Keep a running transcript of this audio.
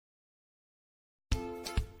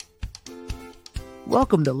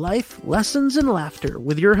Welcome to Life, Lessons, and Laughter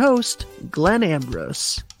with your host, Glenn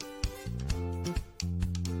Ambrose.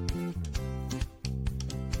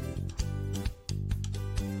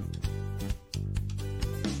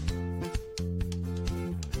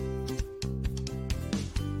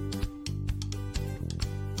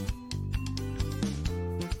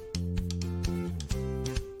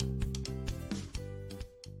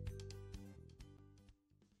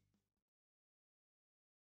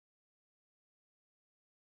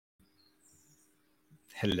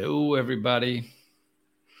 Hello, everybody.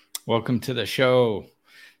 Welcome to the show.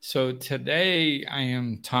 So today I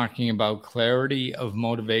am talking about clarity of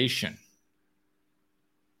motivation.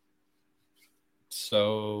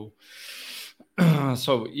 So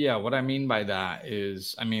what I mean by that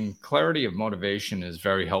is, clarity of motivation is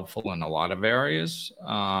very helpful in a lot of areas.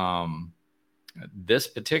 This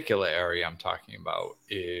particular area I'm talking about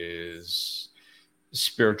is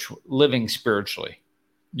living spiritually.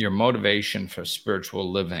 Your motivation for spiritual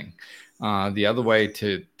living. The other way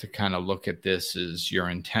to kind of look at this is your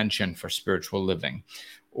intention for spiritual living,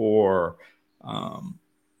 or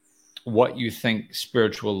what you think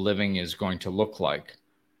spiritual living is going to look like,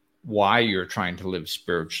 why you're trying to live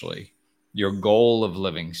spiritually, your goal of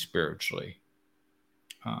living spiritually,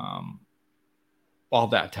 all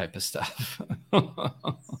that type of stuff.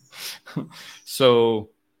 So,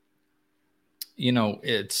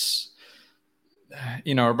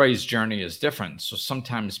 everybody's journey is different. So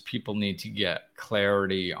sometimes people need to get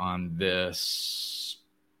clarity on this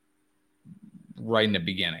right in the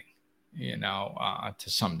beginning, to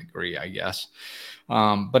some degree, I guess.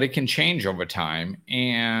 But it can change over time.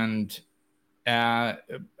 And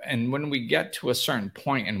when we get to a certain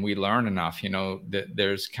point and we learn enough, that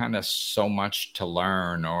there's kind of so much to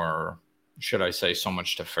learn, or should I say so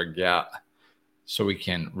much to forget, so we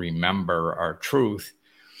can remember our truth,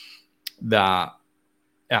 that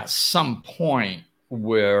at some point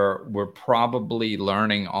we're probably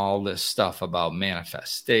learning all this stuff about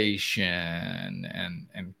manifestation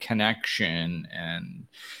and connection and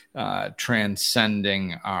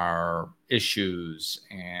transcending our issues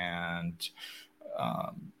and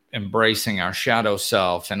embracing our shadow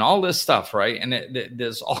self and all this stuff, right? And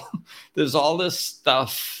there's all this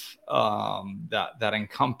stuff that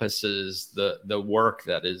encompasses the work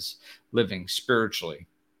that is living spiritually.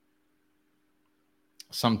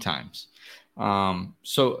 Sometimes.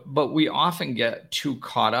 But we often get too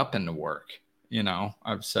caught up in the work.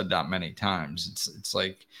 I've said that many times. It's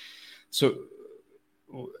like, so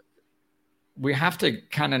we have to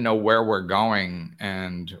kind of know where we're going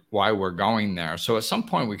and why we're going there. So at some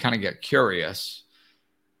point we kind of get curious,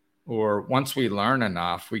 or once we learn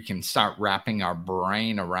enough, we can start wrapping our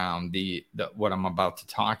brain around the what I'm about to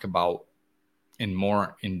talk about in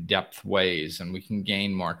more in-depth ways, and we can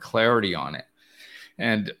gain more clarity on it.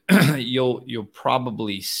 And you'll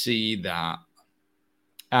probably see that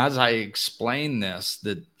as I explain this,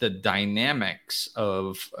 the dynamics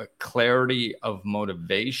of clarity of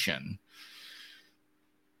motivation,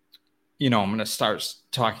 I'm going to start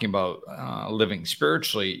talking about living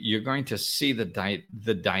spiritually. You're going to see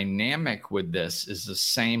the dynamic with this is the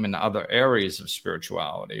same in other areas of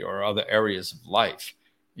spirituality or other areas of life.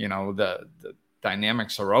 The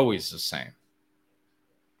dynamics are always the same.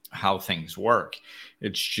 How things work.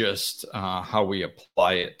 It's just how we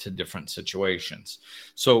apply it to different situations.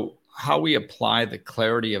 So how we apply the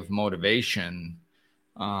clarity of motivation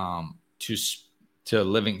to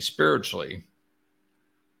living spiritually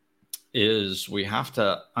is we have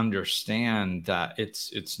to understand that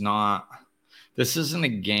this isn't a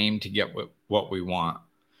game to get what we want.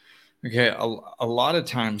 Okay, a lot of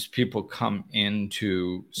times people come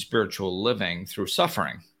into spiritual living through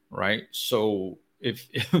suffering, right? So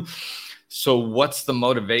so what's the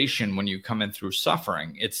motivation when you come in through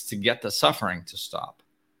suffering? It's to get the suffering to stop.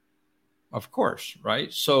 Of course,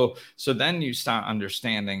 right? So then you start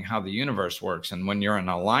understanding how the universe works. And when you're in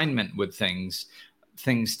alignment with things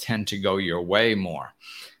tend to go your way more.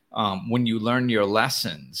 When you learn your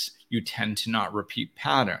lessons, you tend to not repeat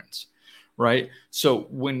patterns, right? So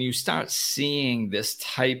when you start seeing this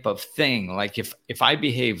type of thing, like if I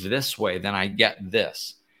behave this way, then I get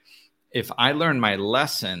this. If I learn my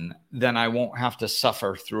lesson, then I won't have to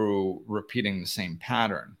suffer through repeating the same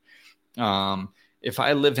pattern. If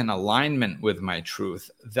I live in alignment with my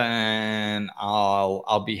truth, then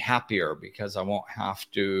I'll be happier because I won't have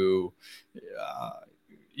to,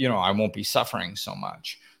 I won't be suffering so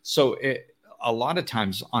much. So a lot of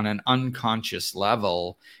times on an unconscious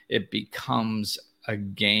level, it becomes a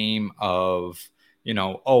game of,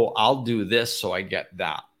 I'll do this so I get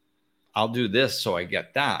that. I'll do this so I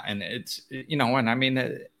get that. And it's,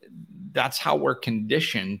 that's how we're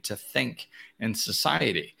conditioned to think in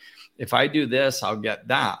society. If I do this, I'll get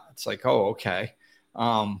that. It's like, oh, okay.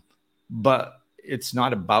 But it's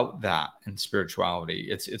not about that in spirituality.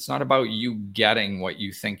 It's not about you getting what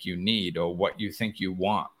you think you need or what you think you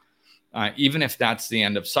want, even if that's the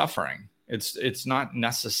end of suffering. It's not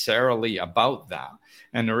necessarily about that.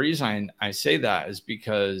 And the reason I say that is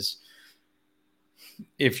because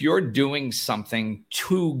if you're doing something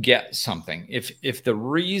to get something, if the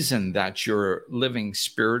reason that you're living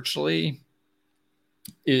spiritually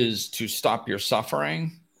is to stop your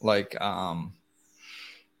suffering, like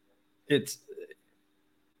it's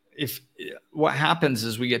if what happens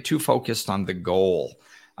is we get too focused on the goal.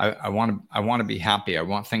 I want to be happy. I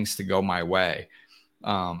want things to go my way.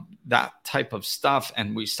 That type of stuff,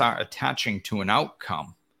 and we start attaching to an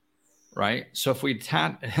outcome, right? So if we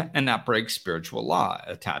attach, and that breaks spiritual law,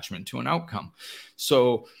 attachment to an outcome.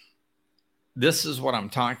 So this is what I'm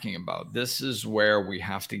talking about. This is where we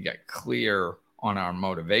have to get clear on our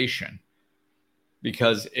motivation,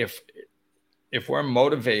 because if we're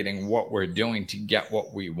motivating what we're doing to get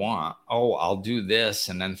what we want, oh, I'll do this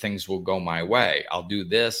and then things will go my way. I'll do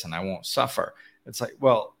this and I won't suffer. It's like,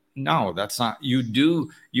 well, no, that's not.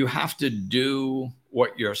 You have to do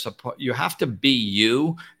what you're supposed. You have to be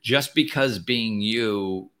you, just because being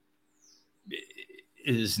you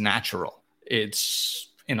is natural. It's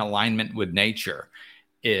in alignment with nature.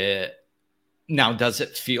 Now, does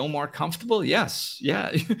it feel more comfortable? Yes.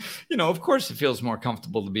 Yeah. Of course it feels more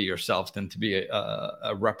comfortable to be yourself than to be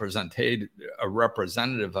a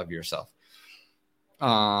representative of yourself.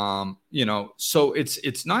 So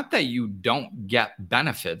it's not that you don't get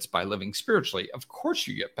benefits by living spiritually. Of course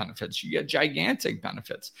you get benefits. You get gigantic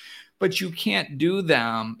benefits, but you can't do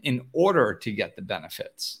them in order to get the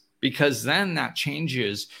benefits, because then that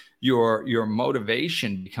changes your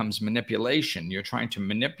motivation, becomes manipulation. You're trying to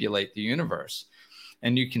manipulate the universe.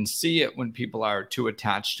 And you can see it when people are too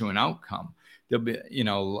attached to an outcome. They'll be,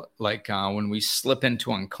 like when we slip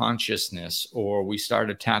into unconsciousness or we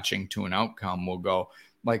start attaching to an outcome, we'll go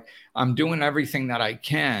like, I'm doing everything that I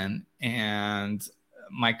can and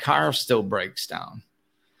my car still breaks down.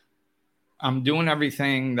 I'm doing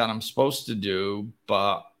everything that I'm supposed to do,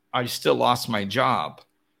 but I still lost my job.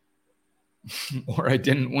 Or I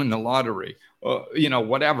didn't win the lottery,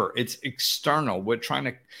 whatever. It's external.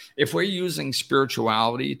 If we're using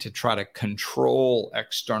spirituality to try to control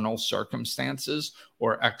external circumstances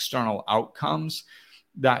or external outcomes,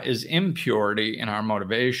 that is impurity in our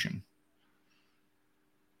motivation.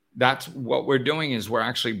 That's what we're doing, is we're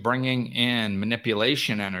actually bringing in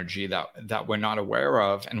manipulation energy that we're not aware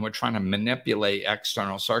of, and we're trying to manipulate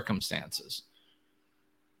external circumstances.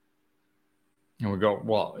 And we go,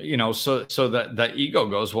 well, so that the ego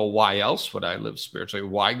goes, well, why else would I live spiritually?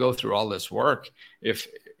 Why go through all this work if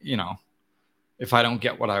I don't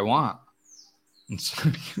get what I want? And so,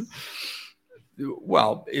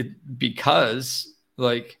 because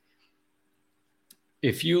like,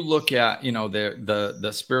 if you look at,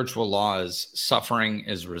 the spiritual laws, suffering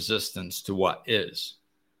is resistance to what is.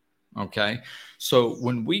 Okay. So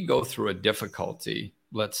when we go through a difficulty,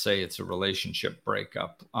 let's say it's a relationship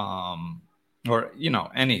breakup, or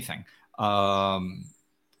anything,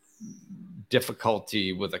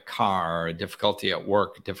 difficulty with a car, difficulty at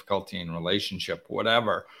work, difficulty in relationship,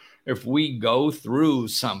 whatever. If we go through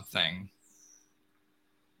something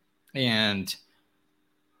and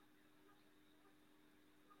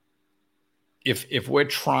if we're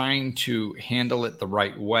trying to handle it the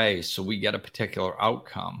right way so we get a particular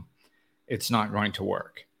outcome, it's not going to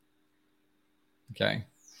work. Okay.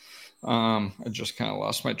 I just kind of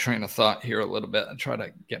lost my train of thought here a little bit. I'll try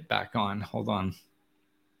to get back on. Hold on.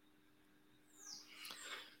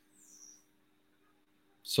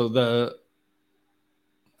 So the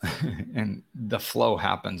flow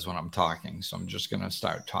happens when I'm talking. So I'm just going to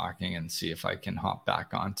start talking and see if I can hop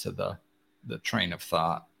back onto the train of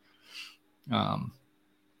thought.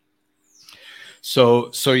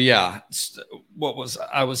 So yeah, what was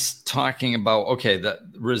I was talking about? Okay, the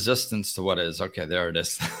resistance to what is. Okay, there it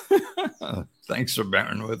is. Thanks for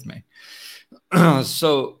bearing with me.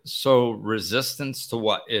 So resistance to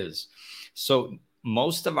what is. So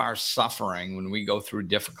most of our suffering when we go through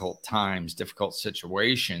difficult times, difficult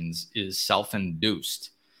situations, is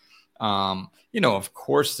self-induced. Of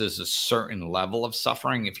course, there's a certain level of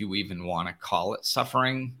suffering, if you even want to call it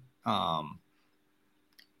suffering.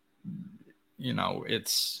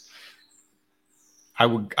 It's, I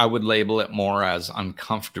would label it more as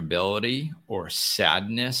uncomfortability or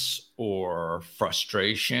sadness or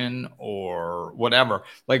frustration or whatever.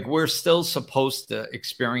 Like, we're still supposed to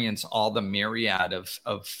experience all the myriad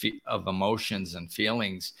of emotions and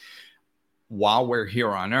feelings while we're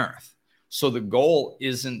here on earth. So the goal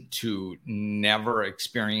isn't to never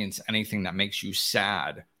experience anything that makes you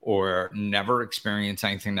sad or never experience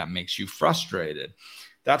anything that makes you frustrated.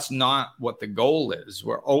 That's not what the goal is.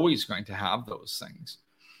 We're always going to have those things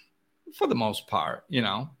for the most part,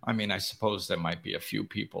 I mean, I suppose there might be a few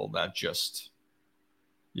people that just,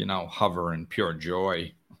 hover in pure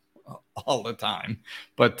joy all the time.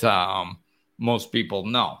 But most people,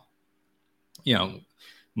 no.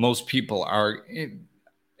 Most people are,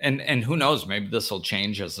 and who knows, maybe this will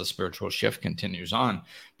change as the spiritual shift continues on.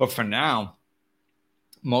 But for now,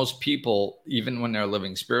 most people, even when they're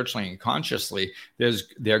living spiritually and consciously,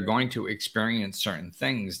 they're going to experience certain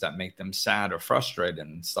things that make them sad or frustrated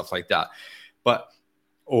and stuff like that. But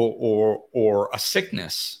or a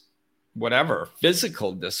sickness, whatever,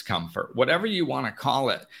 physical discomfort, whatever you want to call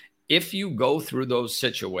it. If you go through those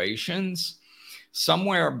situations,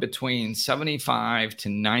 somewhere between 75 to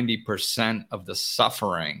 90% of the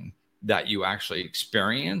suffering that you actually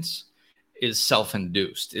experience is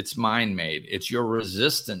self-induced. It's mind-made. It's your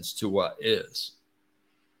resistance to what is.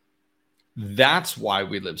 That's why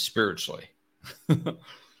we live spiritually.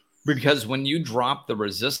 Because when you drop the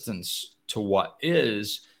resistance to what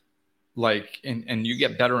is, and you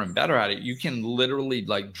get better and better at it, you can literally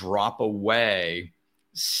drop away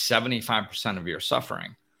 75% of your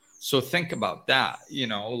suffering. So think about that,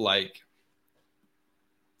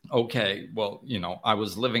 okay, well, I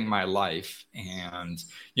was living my life and,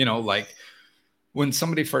 when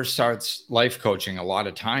somebody first starts life coaching, a lot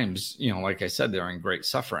of times, like I said, they're in great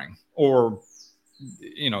suffering or,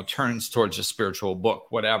 turns towards a spiritual book,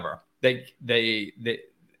 whatever. They're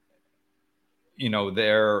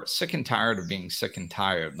sick and tired of being sick and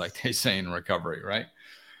tired, like they say in recovery, right?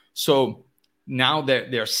 So now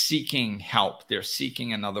they're seeking help. They're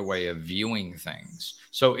seeking another way of viewing things.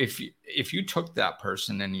 So if you took that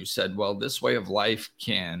person and you said, well, this way of life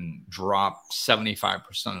can drop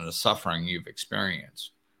 75% of the suffering you've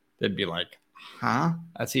experienced, they'd be like, huh?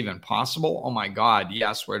 That's even possible? Oh my God,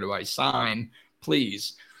 yes, where do I sign?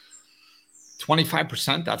 Please.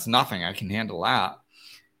 25%, that's nothing. I can handle that.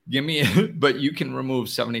 Give me it, but you can remove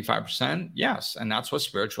 75%? Yes. And that's what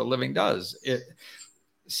spiritual living does.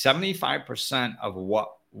 75% of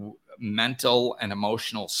what mental and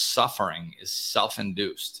emotional suffering is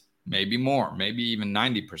self-induced, maybe more, maybe even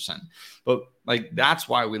 90%. But that's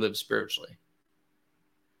why we live spiritually,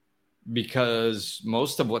 because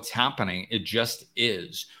most of what's happening, it just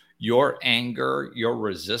is. Your anger, your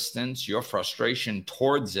resistance, your frustration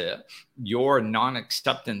towards it, your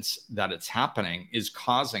non-acceptance that it's happening is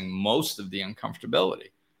causing most of the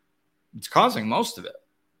uncomfortability. It's causing most of it.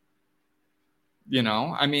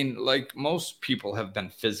 I mean, most people have been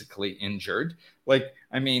physically injured.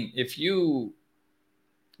 If you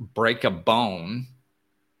break a bone,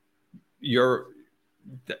 you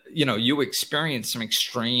experience some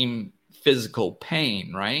extreme physical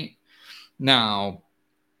pain, right? Now,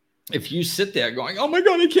 if you sit there going, oh my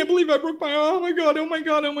God, I can't believe I broke my arm. Oh my God, oh my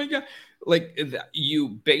God, oh my God. You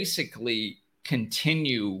basically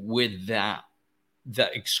continue with that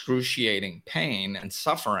excruciating pain and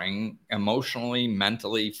suffering emotionally,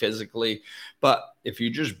 mentally, physically. But if you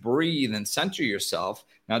just breathe and center yourself,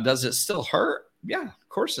 now, does it still hurt? Yeah, of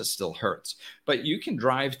course it still hurts. But you can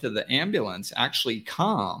drive to the ambulance, actually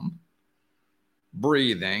calm,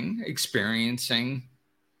 breathing, experiencing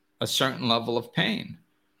a certain level of pain.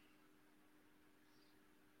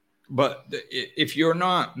 But if you're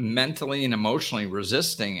not mentally and emotionally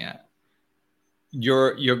resisting it,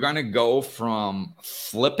 you're going to go from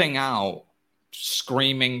flipping out,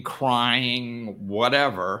 screaming, crying,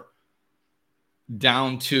 whatever,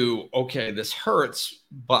 down to, okay, this hurts,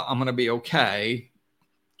 but I'm going to be okay.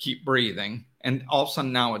 Keep breathing. And all of a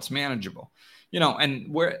sudden now it's manageable,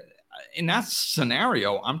 and we're in that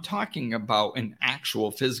scenario, I'm talking about an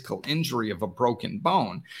actual physical injury of a broken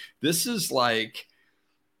bone. This is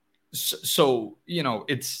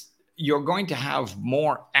you're going to have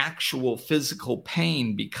more actual physical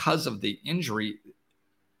pain because of the injury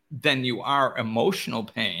than you are emotional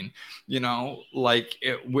pain,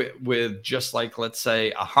 with just let's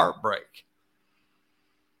say, a heartbreak.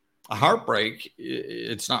 A heartbreak,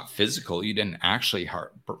 it's not physical. You didn't actually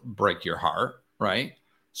break your heart, right?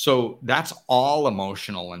 So that's all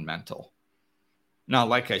emotional and mental. Now,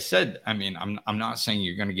 like I said, I mean, I'm not saying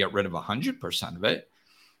you're going to get rid of 100% of it.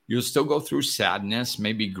 You'll still go through sadness,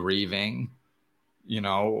 maybe grieving,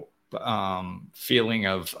 feeling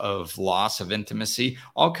of loss of intimacy,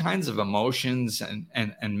 all kinds of emotions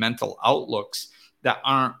and mental outlooks that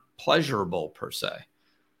aren't pleasurable per se.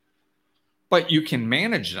 But you can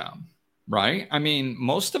manage them. right? I mean,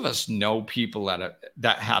 most of us know people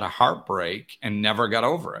that had a heartbreak and never got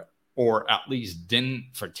over it, or at least didn't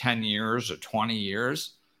for 10 years or 20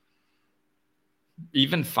 years,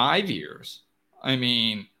 even 5 years. I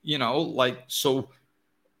mean, like, so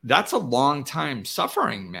that's a long time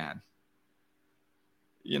suffering, man.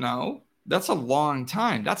 That's a long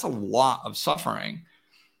time. That's a lot of suffering.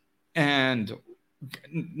 And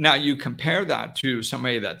now you compare that to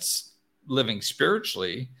somebody that's living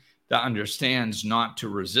spiritually, that understands not to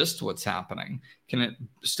resist what's happening. Can it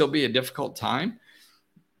still be a difficult time?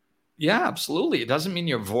 Yeah, absolutely. It doesn't mean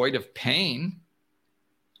you're void of pain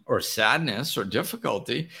or sadness or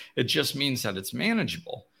difficulty. It just means that it's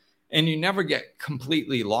manageable. And you never get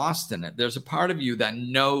completely lost in it. There's a part of you that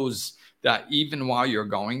knows that even while you're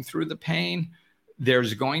going through the pain,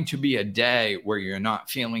 there's going to be a day where you're not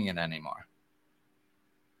feeling it anymore.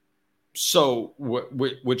 So,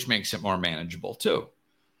 which makes it more manageable too.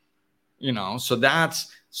 So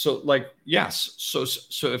yes. So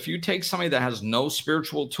if you take somebody that has no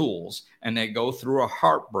spiritual tools and they go through a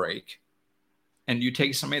heartbreak, and you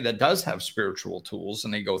take somebody that does have spiritual tools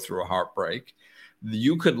and they go through a heartbreak,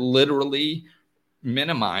 you could literally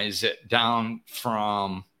minimize it down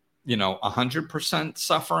from 100%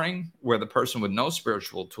 suffering, where the person with no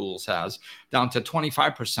spiritual tools has, down to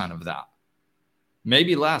 25% of that.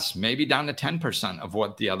 Maybe less, maybe down to 10% of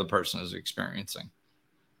what the other person is experiencing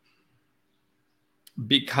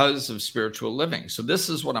because of spiritual living. So this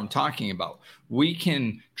is what I'm talking about. We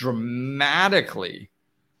can dramatically,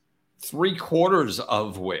 3/4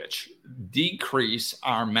 of which, decrease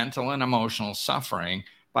our mental and emotional suffering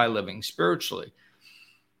by living spiritually.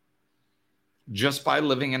 Just by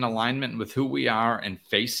living in alignment with who we are and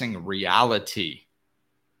facing reality.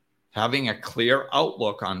 Having a clear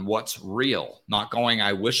outlook on what's real, not going,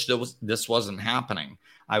 I wish this wasn't happening.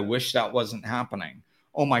 I wish that wasn't happening.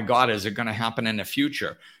 Oh my God, is it going to happen in the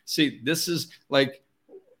future? See, this is like,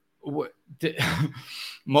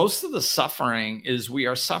 most of the suffering is we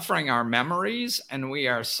are suffering our memories and we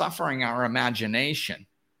are suffering our imagination.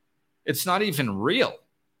 It's not even real.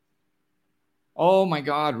 Oh my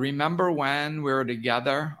God, remember when we were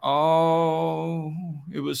together? Oh,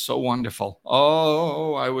 it was so wonderful.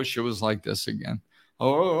 Oh, I wish it was like this again.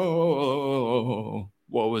 Oh,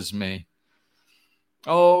 woe was me.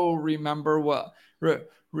 Oh, remember what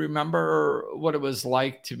it was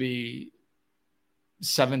like to be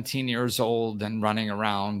 17 years old and running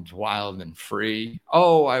around wild and free.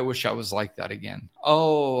 Oh, I wish I was like that again.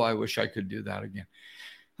 Oh, I wish I could do that again.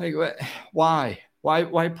 Like, why?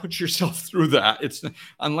 Why put yourself through that? It's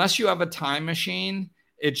unless you have a time machine,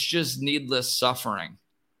 it's just needless suffering.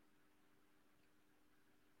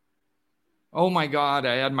 Oh my God,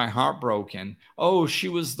 I had my heart broken. Oh, she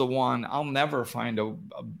was the one. I'll never find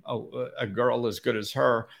a girl as good as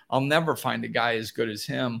her. I'll never find a guy as good as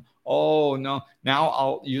him. Oh no, now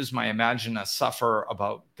I'll use my imagination to suffer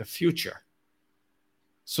about the future.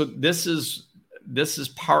 So this is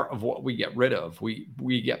part of what we get rid of.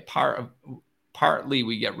 We get partly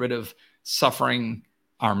we get rid of suffering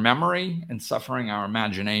our memory and suffering our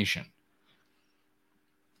imagination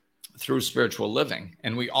through spiritual living.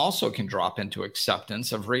 And we also can drop into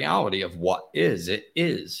acceptance of reality of what is. It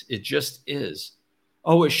is. It just is.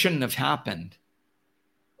 Oh, it shouldn't have happened.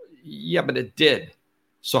 Yeah, but it did.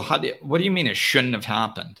 So what do you mean it shouldn't have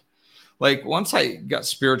happened? Like, once I got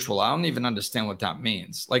spiritual, I don't even understand what that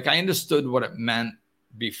means. Like, I understood what it meant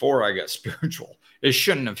before I got spiritual. It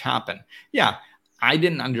shouldn't have happened. Yeah, I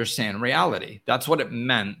didn't understand reality. That's what it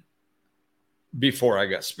meant before I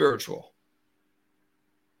got spiritual.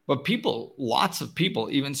 But lots of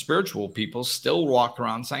people, even spiritual people, still walk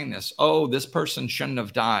around saying this. Oh, this person shouldn't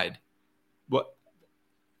have died. What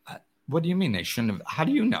do you mean they shouldn't have? How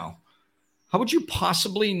do you know? How would you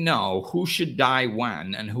possibly know who should die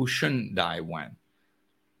when and who shouldn't die when?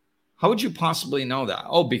 How would you possibly know that?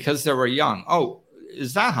 Oh, because they were young. Oh,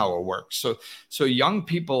 is that how it works? So young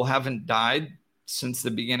people haven't died since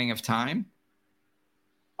the beginning of time?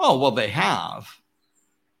 Oh, well, they have.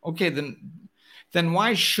 Okay, then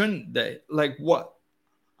why shouldn't they? Like, what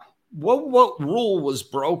rule was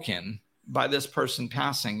broken by this person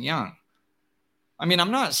passing young? I mean,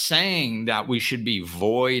 I'm not saying that we should be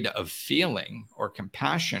void of feeling or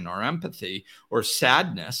compassion or empathy or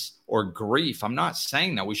sadness or grief. I'm not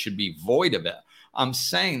saying that we should be void of it. I'm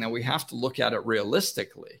saying that we have to look at it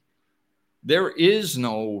realistically. There is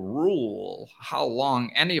no rule how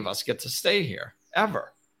long any of us get to stay here,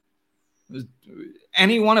 ever.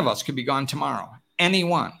 Any one of us could be gone tomorrow.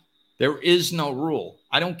 Anyone. There is no rule.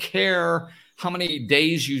 I don't care how many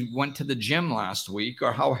days you went to the gym last week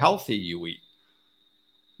or how healthy you eat.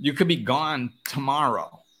 You could be gone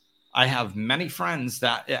tomorrow. I have many friends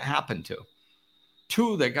that it happened to.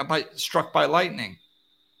 2 that got struck by lightning.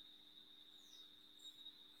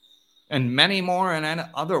 And many more in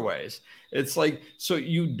other ways. It's like, so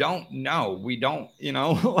you don't know. We don't,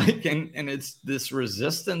 like, and it's this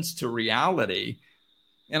resistance to reality.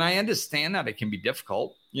 And I understand that it can be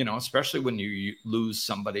difficult, especially when you lose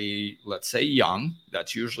somebody, let's say young,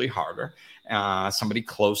 that's usually harder. Somebody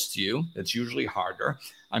close to you, that's usually harder.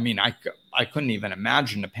 I mean, I couldn't even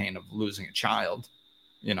imagine the pain of losing a child,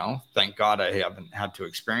 thank God I haven't had to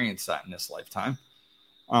experience that in this lifetime.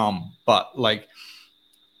 But like,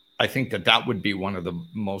 I think that would be one of the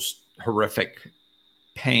most horrific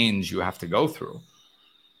pains you have to go through.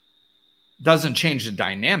 Doesn't change the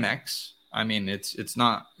dynamics. I mean, it's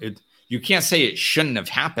not, you can't say it shouldn't have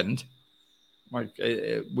happened. Like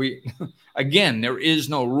again, there is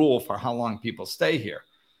no rule for how long people stay here.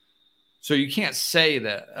 So you can't say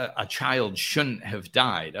that a child shouldn't have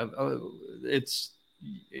died. It's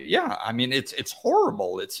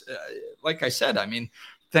horrible. It's like I said, I mean,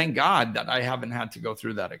 thank God that I haven't had to go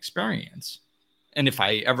through that experience. And if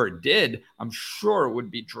I ever did, I'm sure it would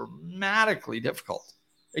be dramatically difficult,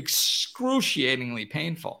 excruciatingly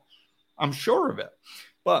painful. I'm sure of it.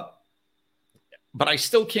 But I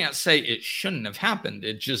still can't say it shouldn't have happened.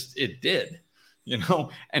 It did,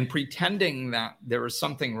 and pretending that there is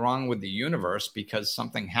something wrong with the universe because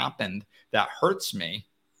something happened that hurts me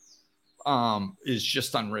is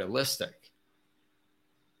just unrealistic.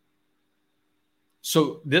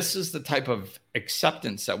 So this is the type of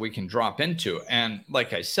acceptance that we can drop into. And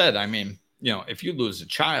like I said, I mean, if you lose a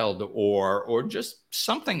child or just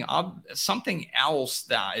something else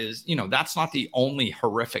that is, that's not the only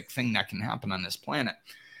horrific thing that can happen on this planet.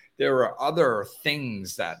 There are other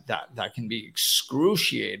things that can be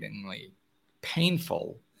excruciatingly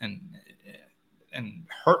painful and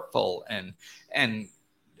hurtful and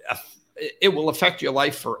it will affect your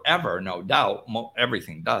life forever, no doubt.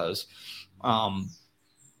 Everything does.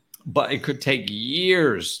 But it could take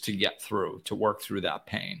years to work through that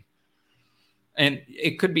pain. And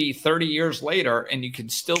it could be 30 years later and you can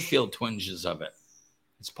still feel twinges of it.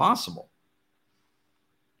 It's possible.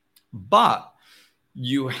 But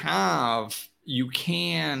you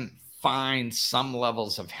can find some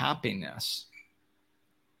levels of happiness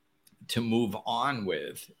to move on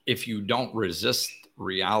with if you don't resist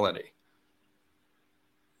reality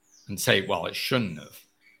and say, well, it shouldn't have.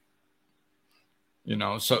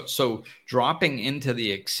 So dropping into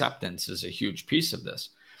the acceptance is a huge piece of this.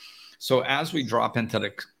 So as we drop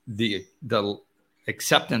into the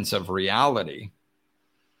acceptance of reality,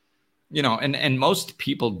 and most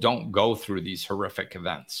people don't go through these horrific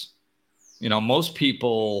events. Most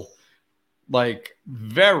people, like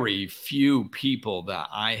very few people that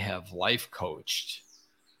I have life coached,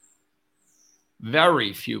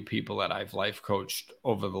 very few people that I've life coached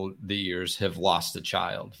over the years have lost a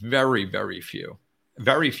child. Very, very few.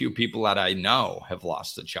 Very few people that I know have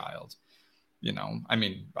lost a child. I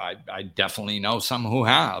mean, I definitely know some who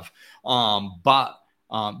have, but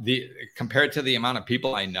compared to the amount of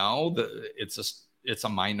people I know, it's a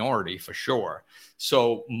minority for sure.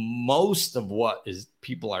 So most of what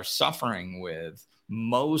people are suffering with,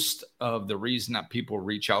 most of the reason that people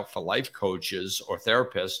reach out for life coaches or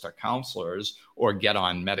therapists or counselors or get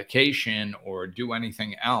on medication or do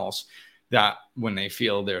anything else, that when they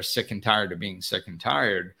feel they're sick and tired of being sick and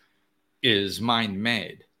tired, is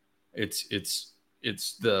mind-made. It's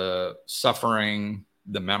the suffering,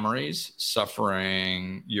 the memories,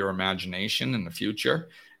 suffering your imagination in the future,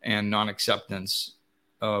 and non-acceptance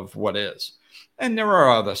of what is. And there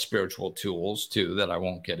are other spiritual tools too that I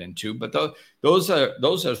won't get into, but those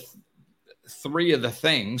are 3 of the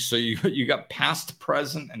things. So you got past,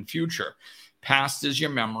 present, and future. Past is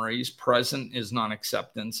your memories, present is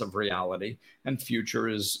non-acceptance of reality, and future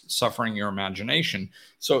is suffering your imagination.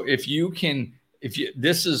 So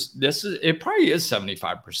this is it probably is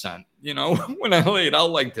 75%, when I lay it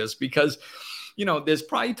out like this, because, there's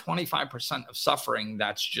probably 25% of suffering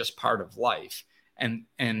that's just part of life.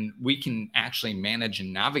 And we can actually manage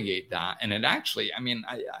and navigate that. And it actually, I mean,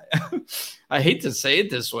 I hate to say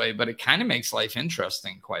it this way, but it kind of makes life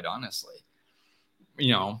interesting, quite honestly,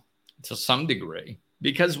 to some degree,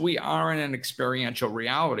 because we are in an experiential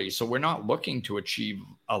reality. So we're not looking to achieve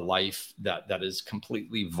a life that is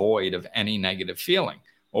completely void of any negative feeling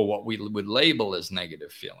or what we would label as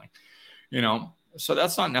negative feeling, so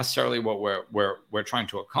that's not necessarily what we're trying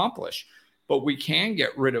to accomplish, but we can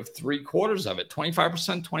get rid of 3/4 of it,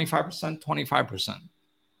 25%, 25%, 25%,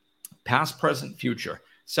 past, present, future,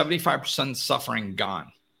 75% suffering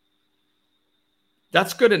gone.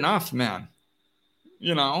 That's good enough, man.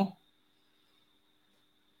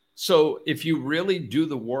 So if you really do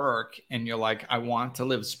the work and you're like, I want to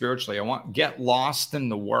live spiritually, get lost in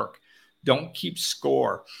the work. Don't keep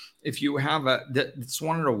score. If you have that's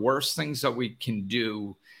one of the worst things that we can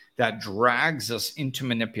do that drags us into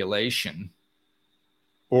manipulation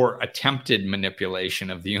or attempted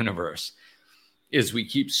manipulation of the universe is we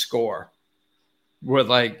keep score. We're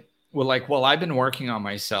like, well, I've been working on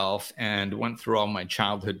myself and went through all my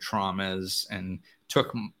childhood traumas and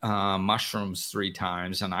took mushrooms 3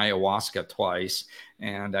 times and ayahuasca twice,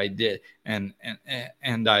 and I did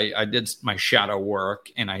I did my shadow work,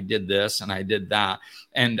 and I did this and I did that,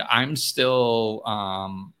 and I'm still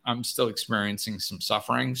experiencing some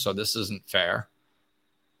suffering. So this isn't fair.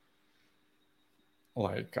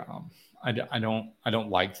 Like, I don't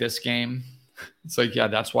like this game. It's like, yeah,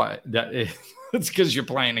 that's why it's because you're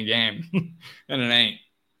playing a game and it ain't,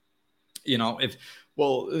 if,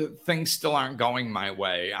 things still aren't going my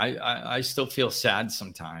way. I still feel sad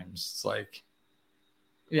sometimes. It's like,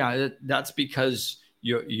 yeah, that's because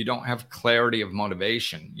you don't have clarity of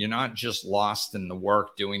motivation. You're not just lost in the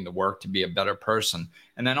work, doing the work to be a better person.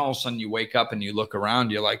 And then all of a sudden you wake up and you look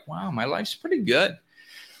around, you're like, wow, my life's pretty good.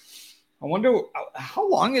 I wonder how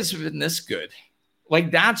long has it been this good? Like,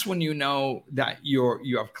 that's when you know that you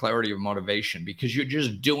have clarity of motivation, because you're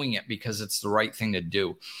just doing it because it's the right thing to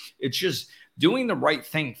do. It's just doing the right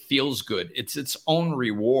thing feels good. It's its own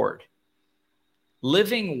reward.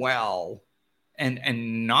 Living well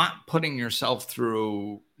and not putting yourself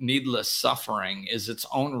through needless suffering is its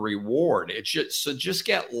own reward. It's just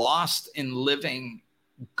get lost in living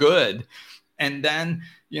good. And then,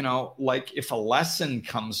 like, if a lesson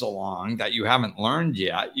comes along that you haven't learned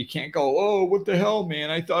yet, you can't go, oh, what the hell,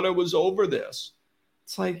 man? I thought I was over this.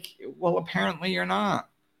 It's like, well, apparently you're not.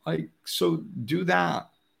 Like, so do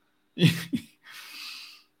that.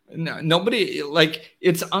 No, nobody, like,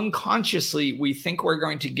 it's unconsciously, we think we're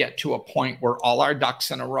going to get to a point where all our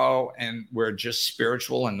ducks in a row and we're just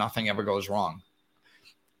spiritual and nothing ever goes wrong.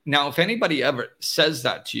 Now, if anybody ever says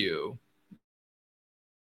that to you,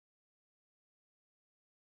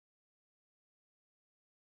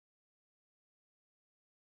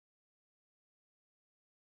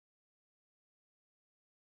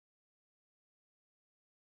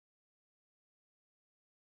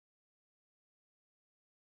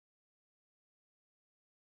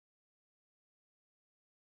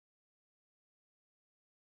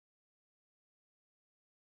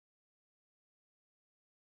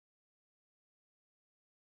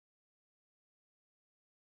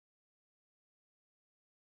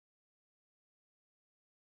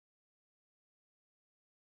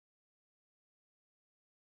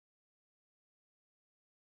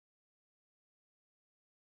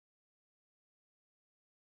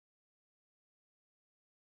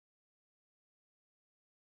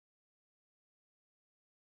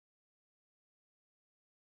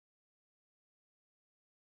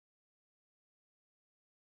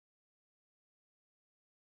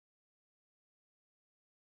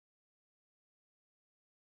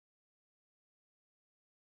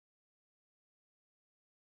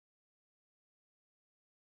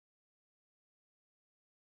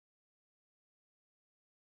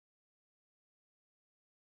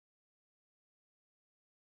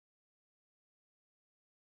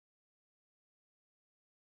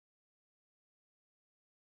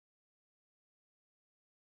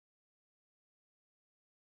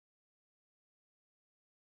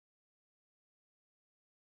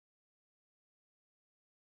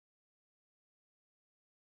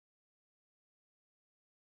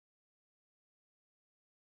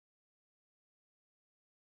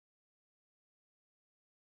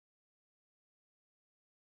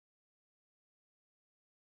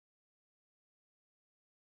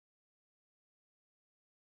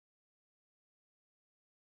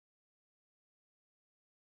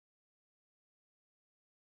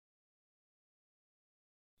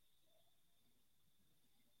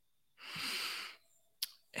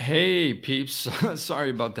 hey, peeps, sorry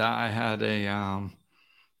about that. I had a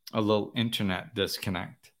little internet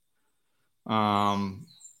disconnect.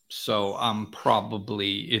 So I'm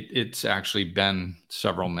probably it's actually been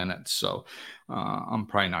several minutes, so I'm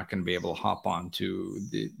probably not going to be able to hop on to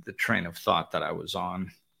the train of thought that I was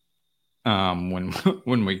on when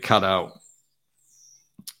when we cut out.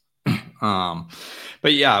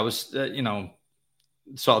 But yeah, I was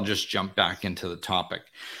so I'll just jump back into the topic.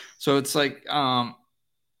 So it's like,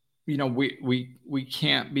 we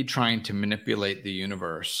can't be trying to manipulate the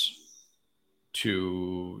universe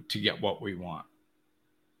to get what we want.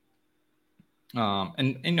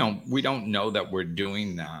 And we don't know that we're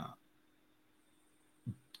doing that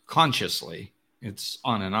consciously. It's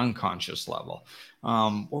on an unconscious level.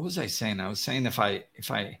 What was I saying? I was saying if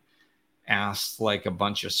I asked like a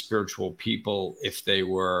bunch of spiritual people if they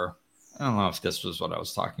were, I don't know if this was what I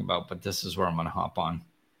was talking about, but this is where I'm going to hop on.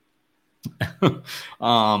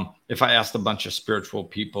 If I asked a bunch of spiritual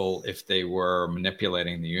people if they were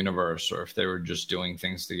manipulating the universe or if they were just doing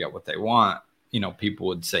things to get what they want, people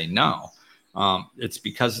would say no. It's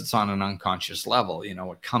because it's on an unconscious level. It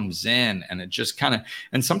comes in and it just kind of,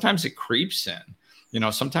 and sometimes it creeps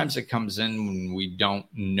in. Sometimes it comes in when we don't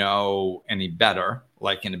know any better,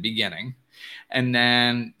 like in the beginning. And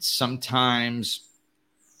then sometimes,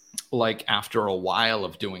 like after a while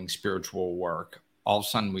of doing spiritual work, all of a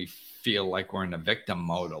sudden we feel like we're in a victim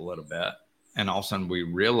mode a little bit. And all of a sudden we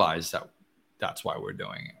realize that that's why we're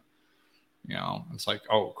doing it. It's like,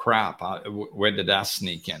 oh crap, where did that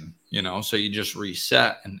sneak in? So you just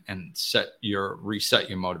reset and reset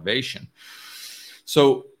your motivation.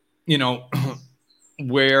 So, so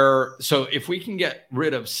if we can get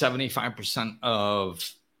rid of 75%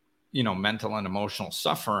 of, mental and emotional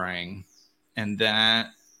suffering, and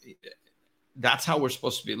that's how we're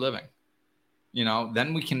supposed to be living,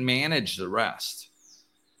 then we can manage the rest.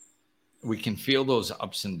 We can feel those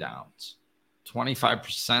ups and downs.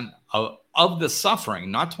 25% of the suffering,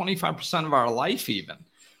 not 25% of our life even,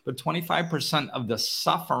 but 25% of the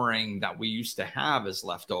suffering that we used to have is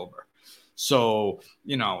left over. So,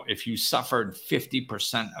 if you suffered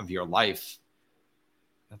 50% of your life,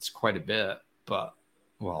 that's quite a bit, but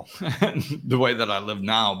well, the way that I live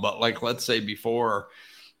now, but like, let's say before,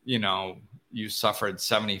 you suffered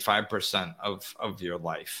 75% of your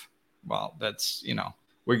life. Well, that's,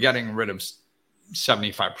 we're getting rid of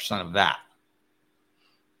 75% of that.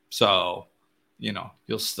 So,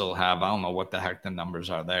 you'll still have, I don't know what the heck the numbers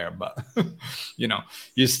are there, but,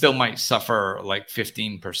 you still might suffer like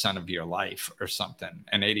 15% of your life or something,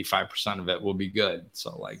 and 85% of it will be good.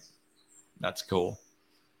 So like, that's cool,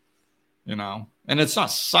 and it's not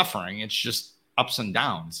suffering. It's just ups and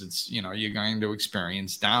downs. It's, you're going to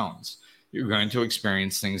experience downs. You're going to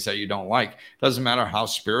experience things that you don't like. Doesn't matter how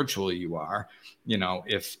spiritual you are.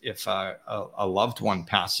 If a loved one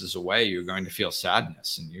passes away, you're going to feel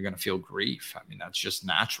sadness and you're going to feel grief. I mean, that's just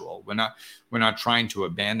natural. We're not trying to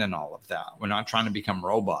abandon all of that. We're not trying to become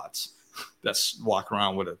robots that walk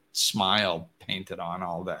around with a smile painted on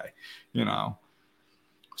all day,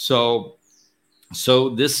 So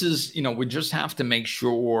this is, we just have to make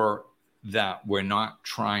sure that we're not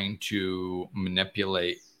trying to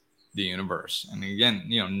manipulate the universe. And again,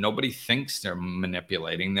 nobody thinks they're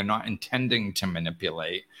manipulating. They're not intending to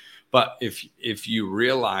manipulate. But if you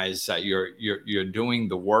realize that you're doing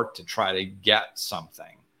the work to try to get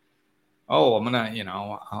something, oh, I'm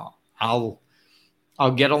gonna, I'll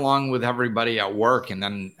get along with everybody at work, and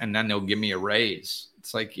then they'll give me a raise.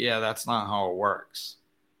 It's like, yeah, that's not how it works.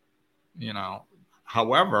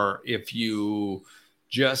 However, if you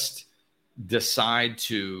just decide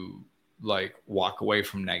to like walk away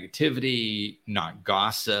from negativity, not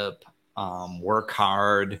gossip, work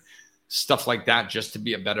hard, stuff like that, just to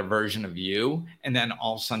be a better version of you. And then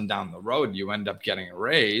all of a sudden down the road, you end up getting a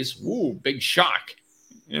raise. Woo, big shock.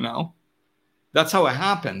 That's how it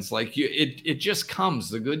happens. Like it just comes.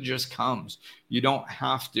 The good just comes. You don't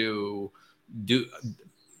have to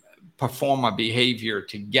perform a behavior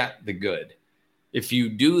to get the good. If you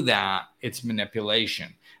do that, it's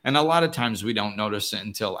manipulation. And a lot of times we don't notice it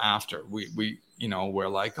until after we're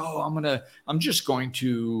like, oh, I'm just going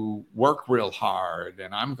to work real hard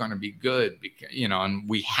and I'm going to be good, because, and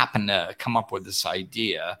we happen to come up with this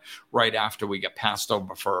idea right after we get passed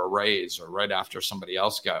over for a raise, or right after somebody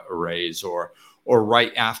else got a raise, or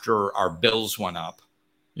right after our bills went up,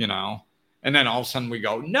 and then all of a sudden we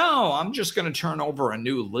go, no, I'm just going to turn over a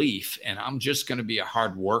new leaf and I'm just going to be a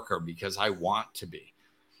hard worker because I want to be.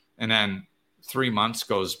 And then 3 months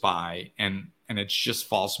goes by and it's just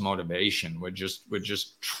false motivation. We're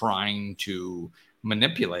just trying to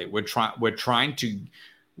manipulate. We're trying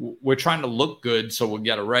to look good so we'll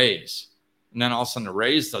get a raise. And then all of a sudden the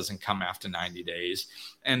raise doesn't come after 90 days.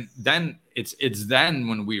 And then it's then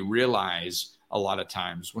when we realize, a lot of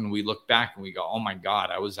times when we look back and we go, oh my God,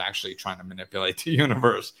 I was actually trying to manipulate the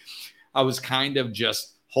universe. I was kind of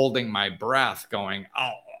just holding my breath going,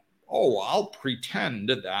 I'll pretend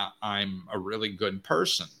that I'm a really good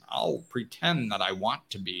person. I'll pretend that I want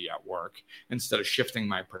to be at work, instead of shifting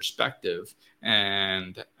my perspective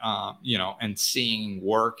and seeing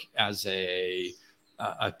work as a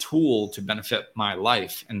tool to benefit my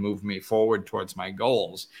life and move me forward towards my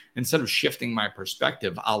goals. Instead of shifting my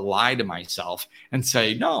perspective, I'll lie to myself and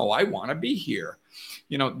say, no, I want to be here.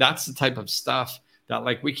 That's the type of stuff that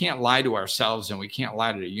like we can't lie to ourselves and we can't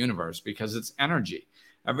lie to the universe because it's energy.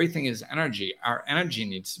 Everything is energy. Our energy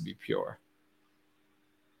needs to be pure.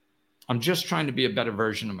 I'm just trying to be a better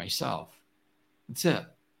version of myself. That's it.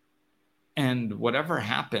 And whatever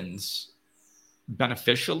happens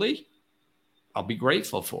beneficially, I'll be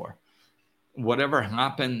grateful for. Whatever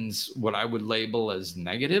happens, what I would label as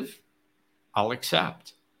negative, I'll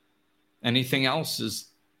accept. Anything else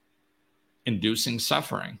is inducing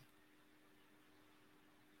suffering.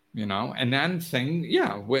 And then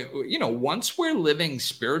once we're living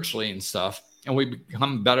spiritually and stuff, and we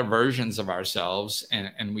become better versions of ourselves,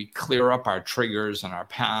 and we clear up our triggers and our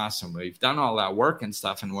past, and we've done all that work and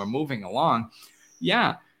stuff, and we're moving along,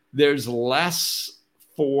 there's less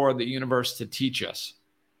for the universe to teach us.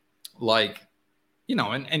 Like,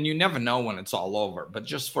 and you never know when it's all over. But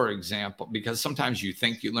just for example, because sometimes you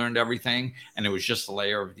think you learned everything and it was just a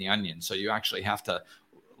layer of the onion. So you actually have to,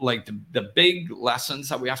 like the big lessons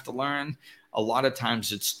that we have to learn, a lot of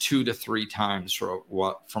times it's 2 to 3 times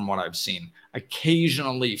from what I've seen.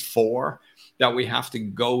 Occasionally 4, that we have to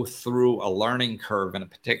go through a learning curve in a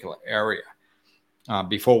particular area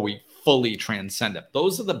before we fully transcend it.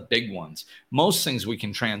 Those are the big ones. Most things we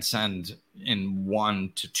can transcend in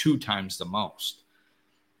 1 to 2 times the most.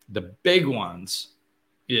 The big ones,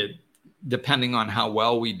 depending on how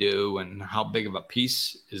well we do and how big of a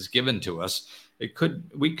piece is given to us,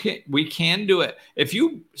 we can do it. If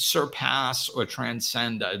you surpass or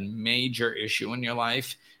transcend a major issue in your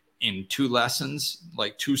life in 2 lessons,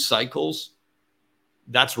 like 2 cycles,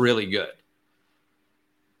 that's really good.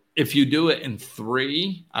 If you do it in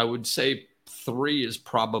 3, I would say 3 is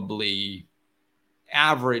probably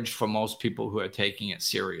average for most people who are taking it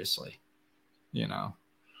seriously.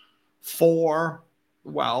 4,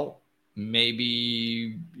 well,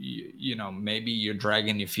 maybe you're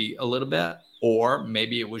dragging your feet a little bit, or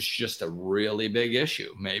maybe it was just a really big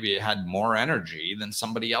issue. Maybe it had more energy than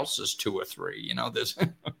somebody else's 2 or 3.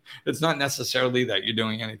 It's not necessarily that you're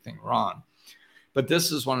doing anything wrong, but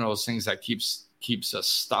this is one of those things that keeps us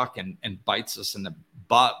stuck and bites us in the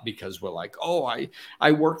butt, because we're like, oh,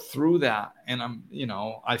 I worked through that, and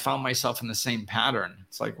I found myself in the same pattern.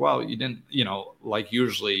 It's like, well, you didn't, like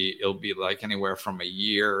usually it'll be like anywhere from a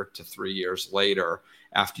year to 3 years later,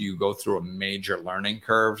 after you go through a major learning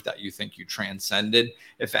curve that you think you transcended.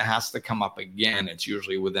 If it has to come up again, it's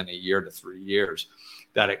usually within a year to 3 years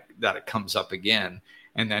that it comes up again.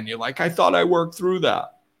 And then you're like, I thought I worked through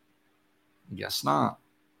that. Guess not,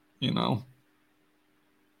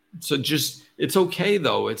 So just, it's okay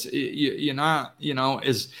though. You're not,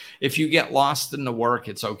 if you get lost in the work,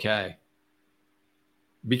 it's okay.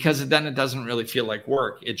 Because then it doesn't really feel like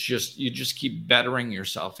work. It's just, you just keep bettering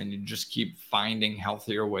yourself, and you just keep finding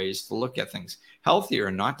healthier ways to look at things.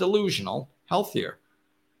 Healthier, not delusional, healthier.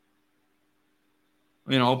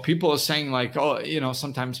 People are saying like, oh,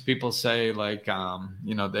 sometimes people say like,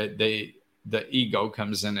 the ego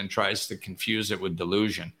comes in and tries to confuse it with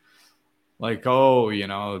delusion. Like, oh,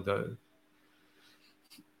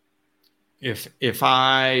 if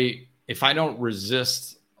I don't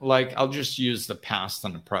resist, like, I'll just use the past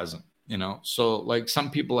and the present, So like some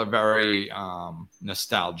people are very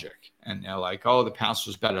nostalgic, and they're like, oh, the past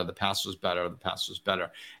was better. The past was better. The past was better.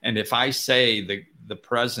 And if I say the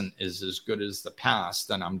present is as good as the past,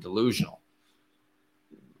 then I'm delusional.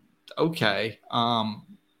 Okay.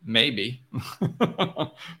 Maybe,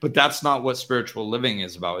 but that's not what spiritual living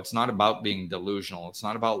is about. It's not about being delusional. It's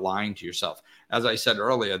not about lying to yourself. As I said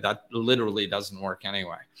earlier, that literally doesn't work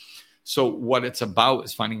anyway. So what it's about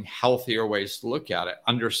is finding healthier ways to look at it,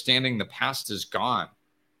 understanding the past is gone.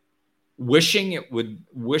 Wishing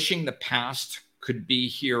the past could be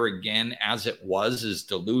here again as it was is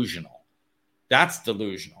delusional. That's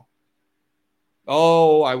delusional.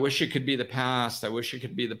 Oh, I wish it could be the past. I wish it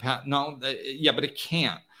could be the past. No, yeah, but it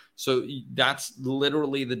can't. So that's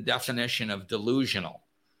literally the definition of delusional.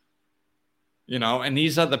 And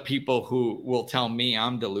these are the people who will tell me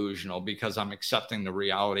I'm delusional because I'm accepting the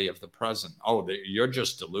reality of the present. Oh, you're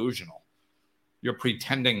just delusional. You're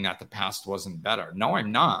pretending that the past wasn't better. No,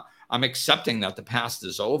 I'm not. I'm accepting that the past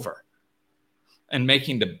is over and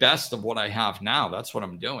making the best of what I have now. That's what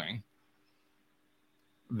I'm doing.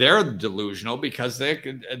 They're delusional because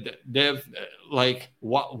they've like,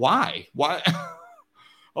 why?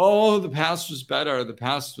 Oh, the past was better. The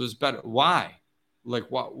past was better. Why? Like,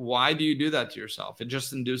 why do you do that to yourself? It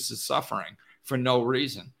just induces suffering for no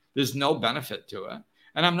reason. There's no benefit to it.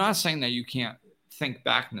 And I'm not saying that you can't think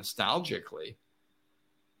back nostalgically,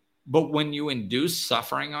 but when you induce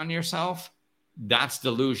suffering on yourself, that's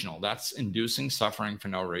delusional. That's inducing suffering for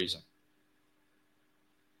no reason.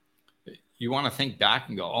 you want to think back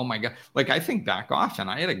and go, oh my God. Like I think back often,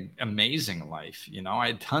 I had an amazing life. I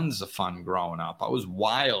had tons of fun growing up. I was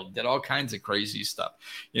wild, did all kinds of crazy stuff,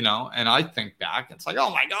 and I think back, it's like, oh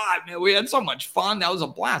my God, man, we had so much fun. That was a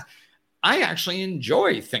blast. I actually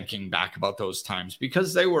enjoy thinking back about those times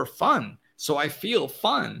because they were fun. So I feel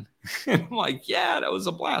fun. I'm like, yeah, that was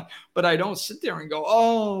a blast. But I don't sit there and go,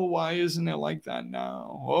 oh, why isn't it like that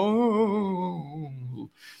now? Oh,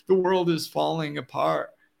 the world is falling apart.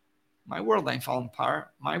 My world ain't falling apart.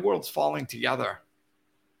 My world's falling together.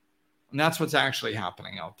 And that's what's actually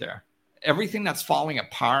happening out there. Everything that's falling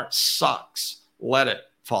apart sucks. Let it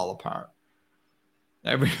fall apart.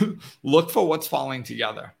 Look for what's falling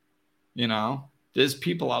together. There's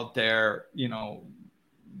people out there,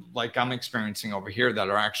 like I'm experiencing over here that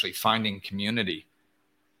are actually finding community.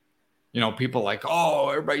 People like, oh,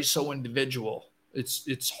 everybody's so individual.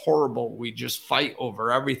 It's horrible. We just fight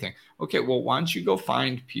over everything. Okay, well, why don't you go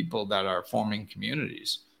find people that are forming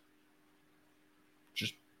communities?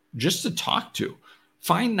 Just to talk to.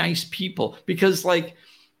 Find nice people, because like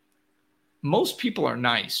most people are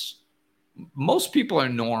nice. Most people are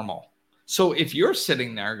normal. So if you're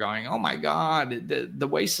sitting there going, oh my God, the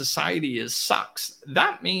way society is sucks,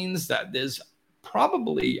 that means that there's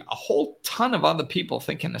probably a whole ton of other people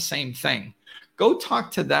thinking the same thing. Go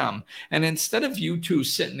talk to them. And instead of you two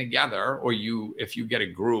sitting together, or if you get a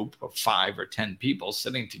group of 5 or 10 people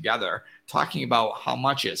sitting together talking about how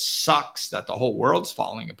much it sucks that the whole world's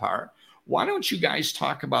falling apart, why don't you guys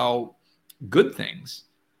talk about good things?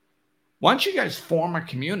 Why don't you guys form a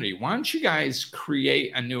community? Why don't you guys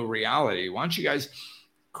create a new reality? Why don't you guys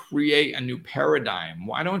create a new paradigm?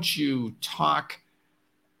 Why don't you talk?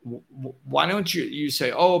 Why don't you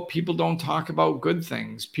say, oh, people don't talk about good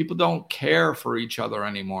things. People don't care for each other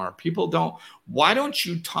anymore. Why don't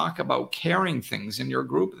you talk about caring things in your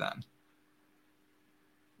group then?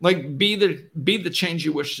 Like be the change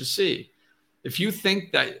you wish to see. If you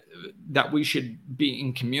think that we should be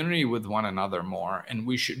in community with one another more, and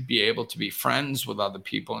we should be able to be friends with other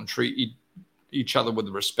people and treat each other with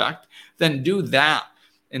respect, then do that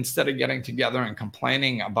instead of getting together and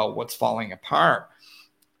complaining about what's falling apart.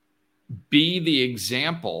 Be the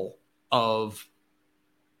example of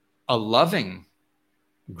a loving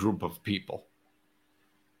group of people.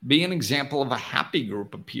 Be an example of a happy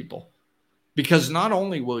group of people, because not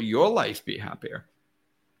only will your life be happier,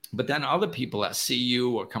 but then other people that see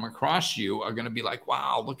you or come across you are going to be like,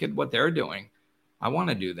 wow, look at what they're doing. I want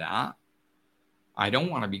to do that. I don't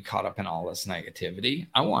want to be caught up in all this negativity.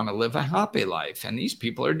 I want to live a happy life. And these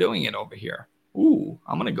people are doing it over here. Ooh,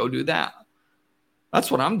 I'm going to go do that.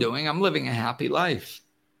 That's what I'm doing. I'm living a happy life.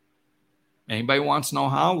 Anybody wants to know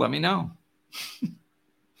how? Let me know.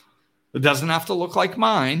 It doesn't have to look like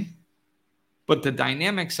mine, but the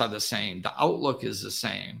dynamics are the same. The outlook is the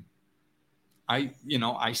same.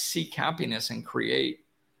 I seek happiness and create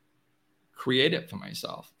it for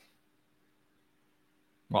myself.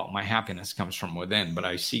 Well, my happiness comes from within, but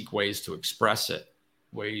I seek ways to express it,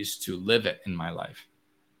 ways to live it in my life.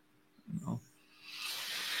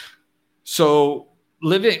 So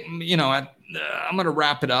living, I'm going to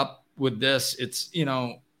wrap it up with this. It's,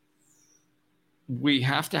 we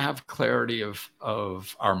have to have clarity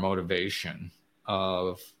of our motivation,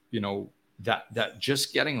 of, that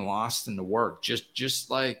just getting lost in the work, just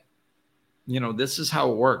like, this is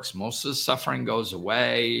how it works. Most of the suffering goes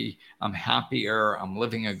away. I'm happier. I'm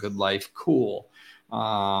living a good life. Cool.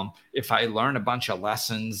 If I learn a bunch of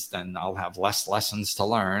lessons, then I'll have less lessons to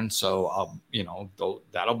learn. So I'll,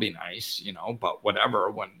 that'll be nice, but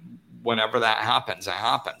whatever, whenever that happens, it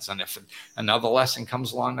happens. And if another lesson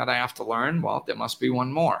comes along that I have to learn, well, there must be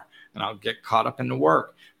one more, and I'll get caught up in the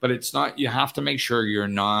work. But it's not, you have to make sure you're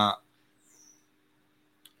not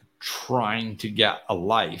trying to get a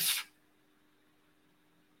life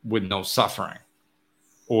with no suffering,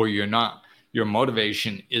 or your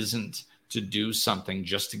motivation isn't to do something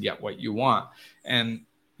just to get what you want. And,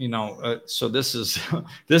 so this is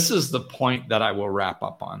the point that I will wrap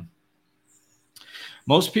up on.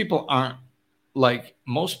 Most people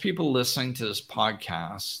listening to this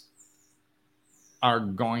podcast are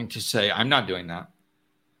going to say, I'm not doing that.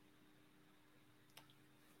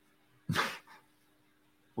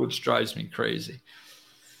 Which drives me crazy.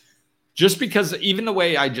 Just because, even the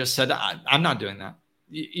way I just said, I'm not doing that.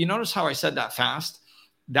 You notice how I said that fast?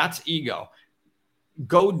 That's ego.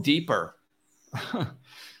 Go deeper.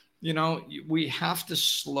 We have to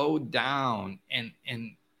slow down and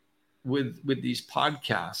with these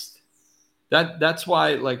podcasts. That's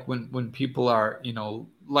why, like, when people are,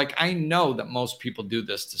 like, I know that most people do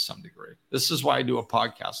this to some degree. This is why I do a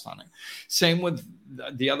podcast on it. Same with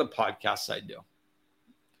the other podcasts I do.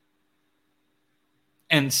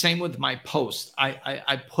 And same with my post.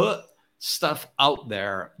 I put stuff out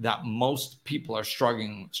there that most people are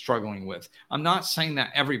struggling with. I'm not saying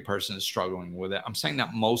that every person is struggling with it. I'm saying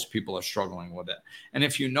that most people are struggling with it. And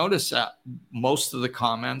if you notice that most of the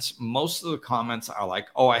comments are like,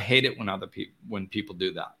 oh, I hate it when people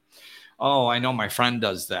do that. Oh, I know my friend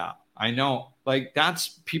does that. I know, like,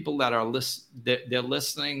 that's people that are they're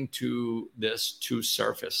listening to this too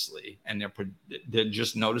surfacely, and they're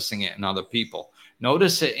just noticing it in other people.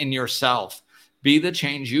 Notice it in yourself. Be the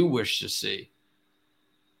change you wish to see.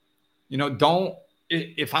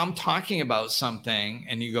 If I'm talking about something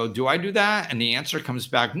and you go, do I do that? And the answer comes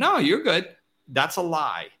back, no, you're good. That's a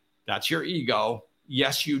lie. That's your ego.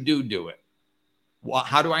 Yes, you do it. Well,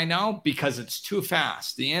 how do I know? Because it's too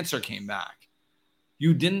fast. The answer came back.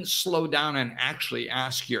 You didn't slow down and actually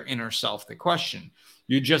ask your inner self the question.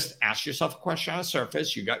 You just asked yourself a question on the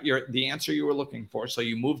surface. You got the answer you were looking for. So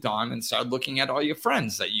you moved on and started looking at all your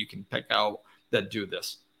friends that you can pick out that do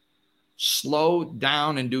this. Slow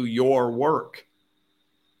down and do your work.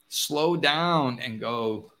 Slow down and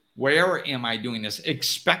go, where am I doing this?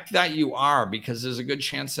 Expect that you are, because there's a good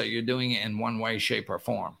chance that you're doing it in one way, shape, or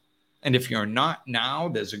form. And if you're not now,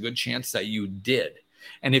 there's a good chance that you did.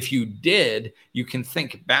 And if you did, you can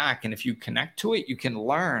think back. And if you connect to it, you can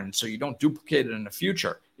learn so you don't duplicate it in the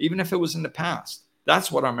future, even if it was in the past.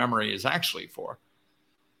 That's what our memory is actually for.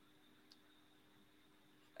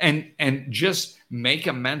 And just make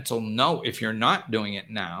a mental note. If you're not doing it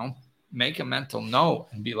now, make a mental note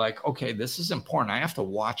and be like, okay, this is important. I have to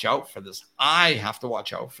watch out for this. I have to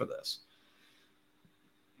watch out for this.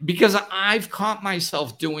 Because I've caught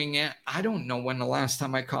myself doing it. I don't know when the last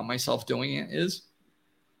time I caught myself doing it is.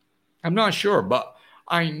 I'm not sure, but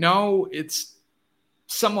I know it's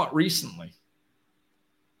somewhat recently.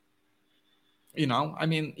 I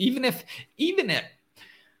mean, even if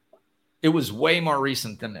it was way more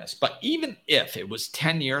recent than this, but even if it was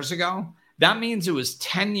 10 years ago, that means it was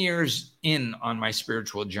 10 years in on my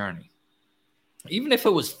spiritual journey. Even if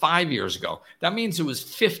it was 5 years ago, that means it was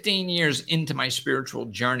 15 years into my spiritual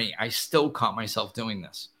journey. I still caught myself doing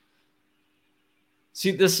this.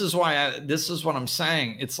 See, this is what I'm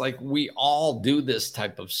saying. It's like we all do this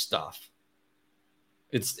type of stuff.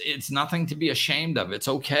 It's nothing to be ashamed of. It's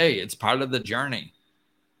okay. It's part of the journey.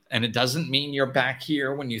 And it doesn't mean you're back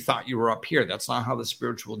here when you thought you were up here. That's not how the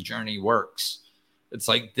spiritual journey works. It's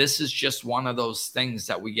like, this is just one of those things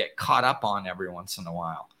that we get caught up on every once in a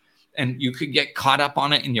while. And you could get caught up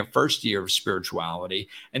on it in your first year of spirituality,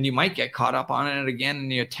 and you might get caught up on it again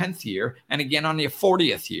in your 10th year and again on your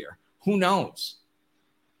 40th year. Who knows?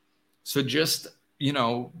 So just,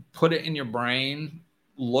 put it in your brain,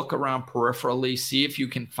 look around peripherally, see if you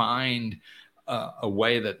can find a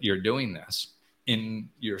way that you're doing this in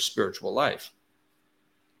your spiritual life.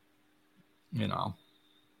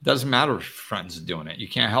 Doesn't matter if friends are doing it. You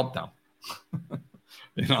can't help them.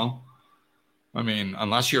 I mean,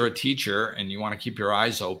 unless you're a teacher and you want to keep your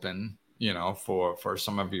eyes open, for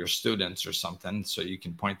some of your students or something, so you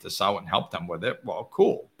can point this out and help them with it. Well,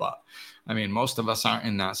 cool. But I mean, most of us aren't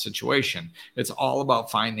in that situation. It's all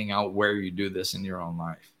about finding out where you do this in your own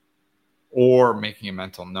life, or making a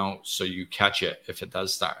mental note so you catch it if it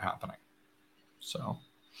does start happening. So,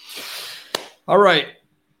 all right.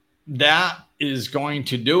 That is going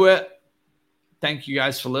to do it. Thank you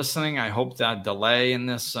guys for listening. I hope that delay in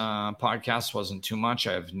this podcast wasn't too much.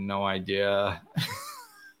 I have no idea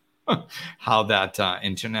how that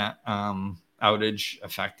internet outage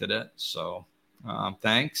affected it. So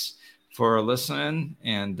thanks for listening,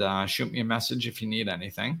 and shoot me a message if you need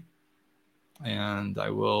anything. And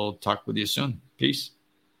I will talk with you soon. Peace.